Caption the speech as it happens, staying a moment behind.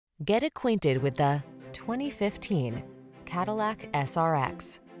Get acquainted with the 2015 Cadillac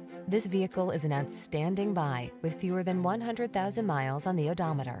SRX. This vehicle is an outstanding buy with fewer than 100,000 miles on the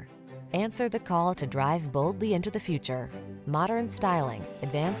odometer. Answer the call to drive boldly into the future. Modern styling,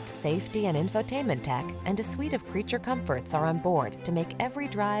 advanced safety and infotainment tech, and a suite of creature comforts are on board to make every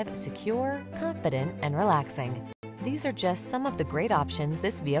drive secure, confident, and relaxing. These are just some of the great options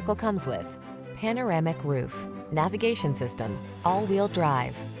this vehicle comes with: panoramic roof, navigation system, all-wheel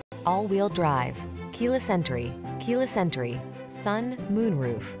drive, keyless entry, sun,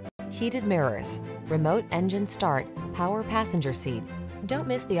 moonroof, heated mirrors, remote engine start, power passenger seat. Don't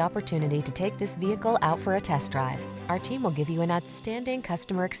miss the opportunity to take this vehicle out for a test drive. Our team will give you an outstanding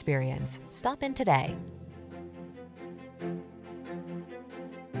customer experience. Stop in today.